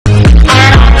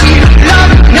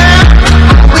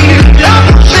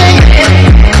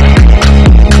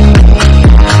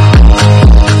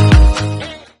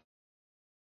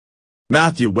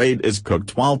Matthew Wade is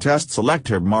cooked while Test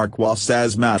selector Mark Waugh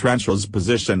says Matt Renshaw's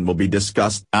position will be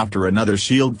discussed after another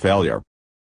Shield failure.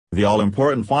 The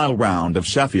all-important final round of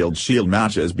Sheffield Shield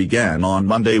matches began on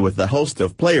Monday with a host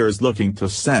of players looking to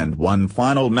send one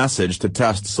final message to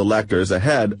Test selectors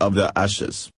ahead of the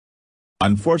Ashes.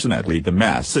 Unfortunately, the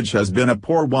message has been a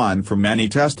poor one for many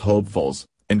Test hopefuls,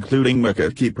 including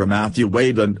wicket-keeper Matthew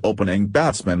Wade and opening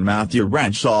batsmen Matthew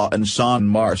Renshaw and Shaun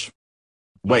Marsh.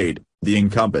 Wade, the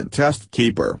incumbent Test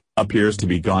keeper, appears to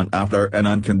be gone after an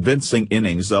unconvincing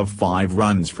innings of 5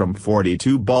 runs from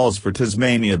 42 balls for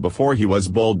Tasmania before he was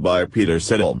bowled by Peter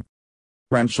Siddle.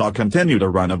 Renshaw continued a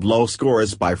run of low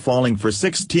scores by falling for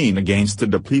 16 against a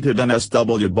depleted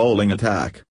NSW bowling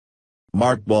attack.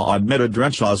 Mark Waugh admitted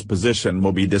Renshaw's position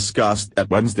will be discussed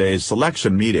at Wednesday's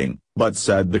selection meeting, but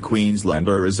said the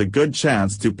Queenslander is a good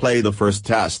chance to play the first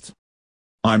Test.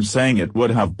 "I'm saying it would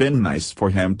have been nice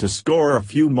for him to score a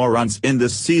few more runs in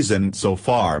this season so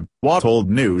far," Waugh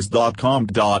told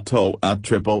News.com.au at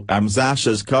Triple M's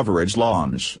Ashes coverage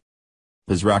launch.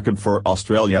 "His record for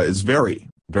Australia is very,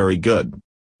 very good.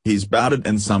 He's batted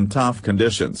in some tough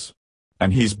conditions.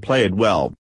 And he's played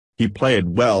well. He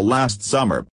played well last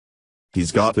summer.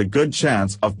 He's got a good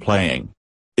chance of playing.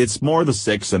 It's more the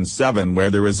 6 and 7 where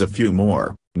there is a few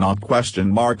more, not question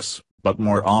marks, but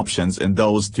more options in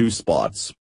those 2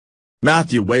 spots."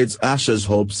 Matthew Wade's Ashes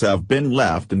hopes have been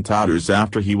left in tatters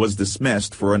after he was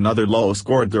dismissed for another low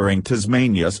score during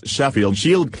Tasmania's Sheffield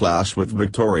Shield clash with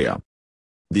Victoria.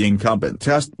 The incumbent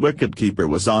Test wicketkeeper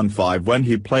was on 5 when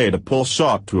he played a pull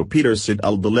shot to a Peter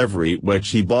Siddle delivery which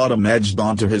he bottom-edged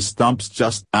onto his stumps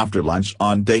just after lunch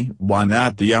on day 1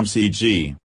 at the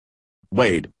MCG.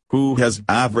 Wade, who has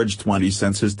averaged 20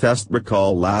 since his Test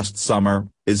recall last summer,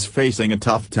 is facing a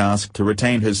tough task to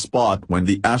retain his spot when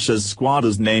the Ashes squad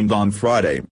is named on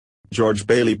Friday. George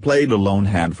Bailey played a lone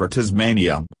hand for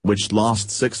Tasmania, which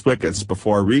lost 6 wickets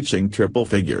before reaching triple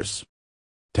figures.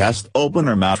 Test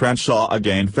opener Matt Renshaw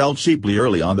again fell cheaply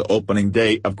early on the opening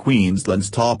day of Queensland's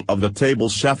top-of-the-table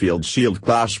Sheffield Shield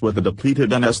clash with a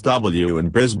depleted NSW in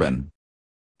Brisbane.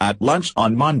 At lunch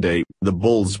on Monday, the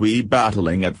Bulls were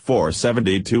battling at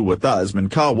 472 with Usman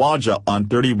Khawaja on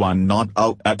 31 not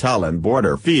out at Allan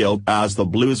Border Field as the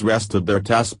Blues rested their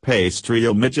Test pace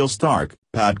trio Mitchell Starc,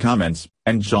 Pat Cummins,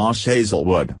 and Josh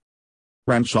Hazlewood.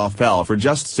 Renshaw fell for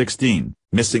just 16,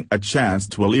 missing a chance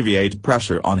to alleviate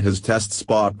pressure on his Test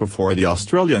spot before the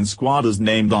Australian squad is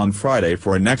named on Friday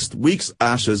for next week's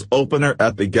Ashes opener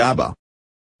at the Gabba.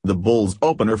 The Bulls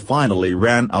opener finally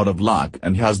ran out of luck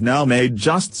and has now made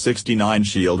just 69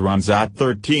 Shield runs at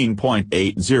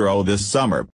 13.80 this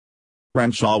summer.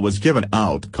 Renshaw was given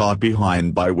out caught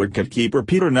behind by wicketkeeper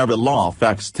Peter Neville off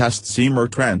ex-Test seamer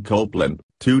Trent Copeland,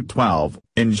 2-12,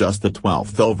 in just the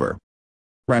 12th over.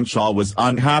 Renshaw was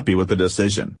unhappy with the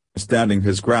decision, standing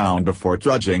his ground before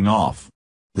trudging off.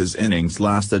 His innings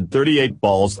lasted 38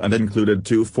 balls and included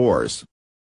 2 fours.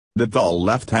 The tall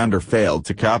left-hander failed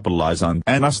to capitalize on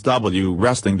NSW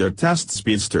resting their Test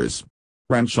speedsters.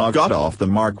 Renshaw got off the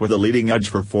mark with a leading edge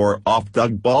for 4 off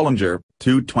Doug Bollinger,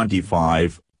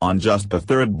 225, on just the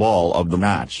 3rd ball of the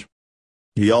match.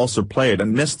 He also played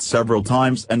and missed several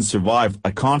times and survived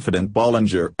a confident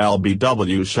Bollinger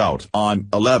LBW shout on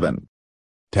 11.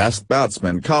 Test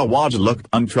batsman Khawaja looked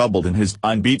untroubled in his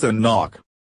unbeaten knock.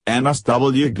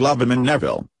 NSW Gloverman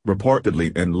Neville,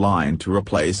 reportedly in line to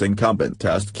replace incumbent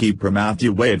Test keeper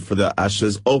Matthew Wade for the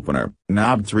Ashes opener,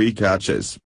 nabbed 3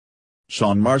 catches.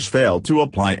 Shaun Marsh failed to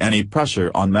apply any pressure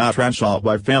on Matt Renshaw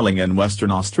by failing in Western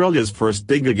Australia's first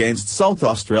dig against South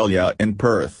Australia in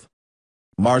Perth.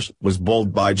 Marsh was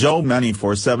bowled by Joe Many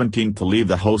for 17 to leave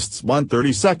the hosts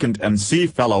 132nd MC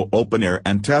fellow opener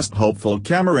and Test hopeful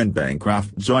Cameron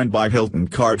Bancroft joined by Hilton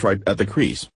Cartwright at the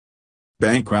crease.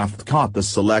 Bancroft caught the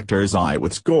selector's eye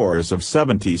with scores of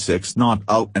 76 not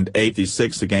out and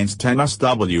 86 against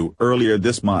NSW earlier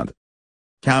this month.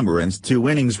 Cameron's 2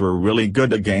 innings were really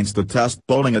good against the Test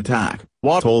bowling attack,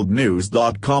 Waugh told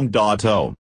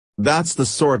News.com.au. "That's the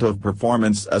sort of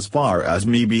performance as far as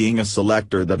me being a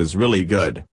selector that is really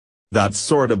good. That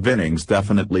sort of innings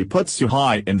definitely puts you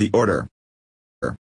high in the order."